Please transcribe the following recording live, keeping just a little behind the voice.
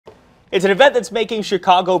It's an event that's making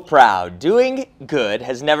Chicago proud. Doing good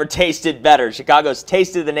has never tasted better. Chicago's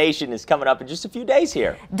Taste of the Nation is coming up in just a few days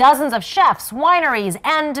here. Dozens of chefs, wineries,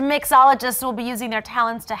 and mixologists will be using their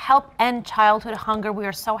talents to help end childhood hunger. We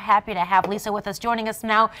are so happy to have Lisa with us, joining us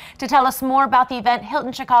now to tell us more about the event.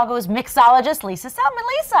 Hilton Chicago's mixologist, Lisa Selman.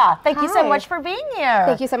 Lisa, thank you so much for being here.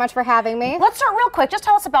 Thank you so much for having me. Let's start real quick. Just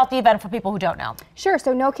tell us about the event for people who don't know. Sure.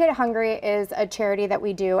 So No Kid Hungry is a charity that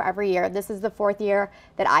we do every year. This is the 4th year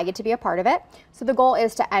that I get to be a part of it. So the goal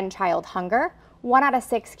is to end child hunger. 1 out of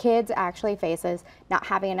 6 kids actually faces not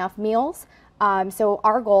having enough meals. So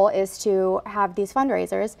our goal is to have these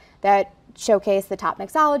fundraisers that showcase the top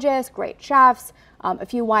mixologists, great chefs, a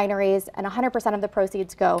few wineries, and 100% of the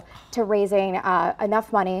proceeds go to raising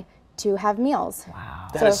enough money to have meals. Wow.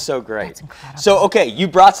 That is so great. That's incredible. So, okay, you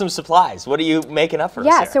brought some supplies. What are you making up for us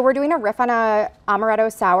Yeah, here? so we're doing a riff on a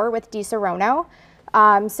amaretto sour with Di Serono.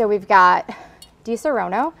 So we've got Di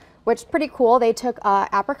Serono, which is pretty cool. They took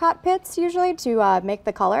apricot pits usually to make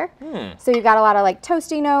the color. So you've got a lot of like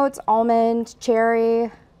toasty notes, almond,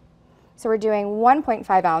 cherry. So we're doing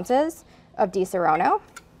 1.5 ounces of Di Serono.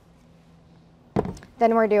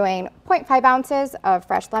 Then we're doing 0.5 ounces of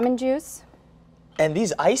fresh lemon juice. And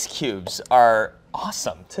these ice cubes are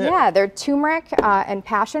awesome too. Yeah, they're turmeric and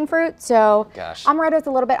passion fruit. So amaretto is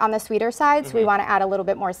a little bit on the sweeter side, so we want to add a little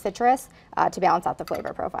bit more citrus to balance out the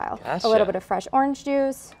flavor profile. Gotcha. A little bit of fresh orange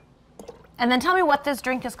juice. And then tell me what this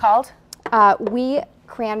drink is called. We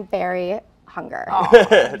cranberry hunger. Oh,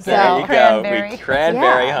 there you cranberry. go. We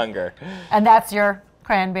cranberry hunger. And that's your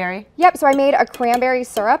cranberry? Yep, so I made a cranberry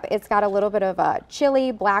syrup. It's got a little bit of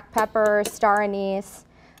chili, black pepper, star anise,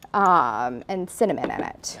 and cinnamon in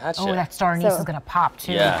it. Gotcha. Oh, that star anise is going to pop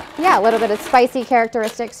too. Yeah. Yeah, a little bit of spicy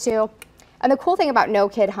characteristics too. And the cool thing about No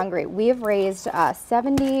Kid Hungry, we've raised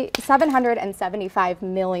 775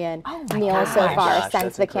 million meals so far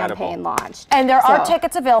since the campaign launched. And there are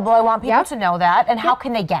tickets available. I want people to know that. And how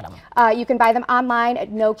can they get them? You can buy them online at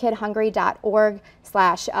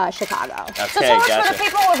nokidhungry.org/Chicago. Okay, So tell us for the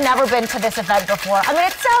people who have never been to this event before. I mean,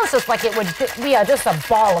 it sounds just like it would be just a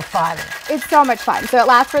ball of fun. It's so much fun. So it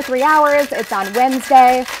lasts for 3 hours. It's on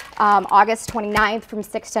Wednesday, August 29th from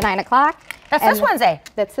 6 to 9 o'clock. That's this Wednesday.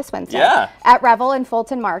 That's this Wednesday. Yeah. At Revel in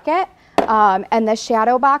Fulton Market. And the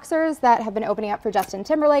Shadow Boxers that have been opening up for Justin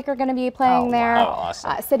Timberlake are going to be playing there. Wow.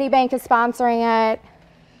 Awesome. Citibank is sponsoring it.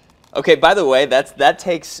 Okay, by the way, that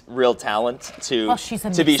takes real talent to be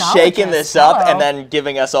mixologist. shaking this up and then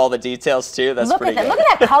giving us all the details too. That's pretty good. Look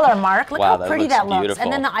at that color, Mark. Look Wow, how pretty that looks. beautiful.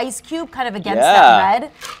 And then the ice cube kind of against that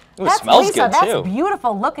red. Ooh, it smells good too. That's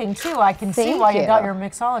beautiful looking too. I can see why you got your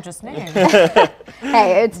mixologist name.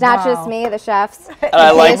 Hey, it's not just me, the chefs.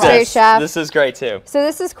 I like this. Chef. This is great too. So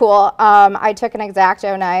this is cool. I took an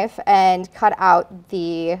X-Acto knife and cut out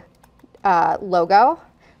the logo.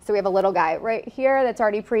 So we have a little guy right here that's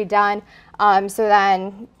already pre-done. So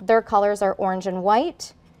then their colors are orange and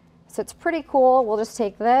white. So it's pretty cool. We'll just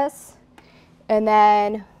take this and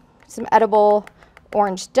then some edible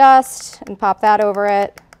orange dust and pop that over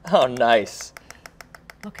it. Oh, nice.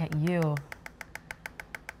 Look at you.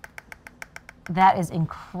 That is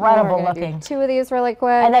incredible looking. Do 2 of these really quick.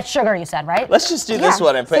 And that's sugar, you said, right? Let's just do this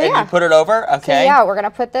one and, So and you put it over. Okay. So yeah, we're gonna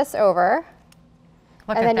put this over.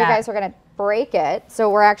 Look and at then you guys are gonna break it. So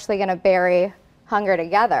we're actually gonna bury hunger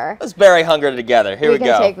together. Let's bury hunger together. Here we go. We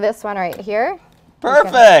can take this one right here.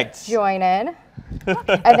 Perfect. Join in.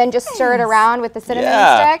 And then just stir it around with the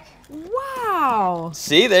cinnamon stick. Wow.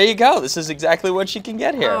 See, there you go. This is exactly what you can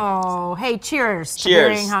get here. Oh, hey, cheers. Cheers. To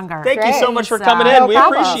burying hunger. Thank you so much for coming in. No We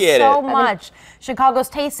problem. appreciate it. So much. Chicago's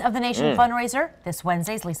Taste of the Nation fundraiser this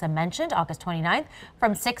Wednesday, as Lisa mentioned, August 29th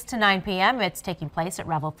from 6 to 9 p.m. It's taking place at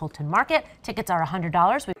Revel Fulton Market. Tickets are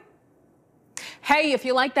 $100. Hey, if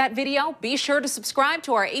you like that video, be sure to subscribe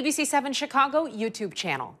to our ABC7 Chicago YouTube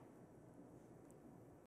channel.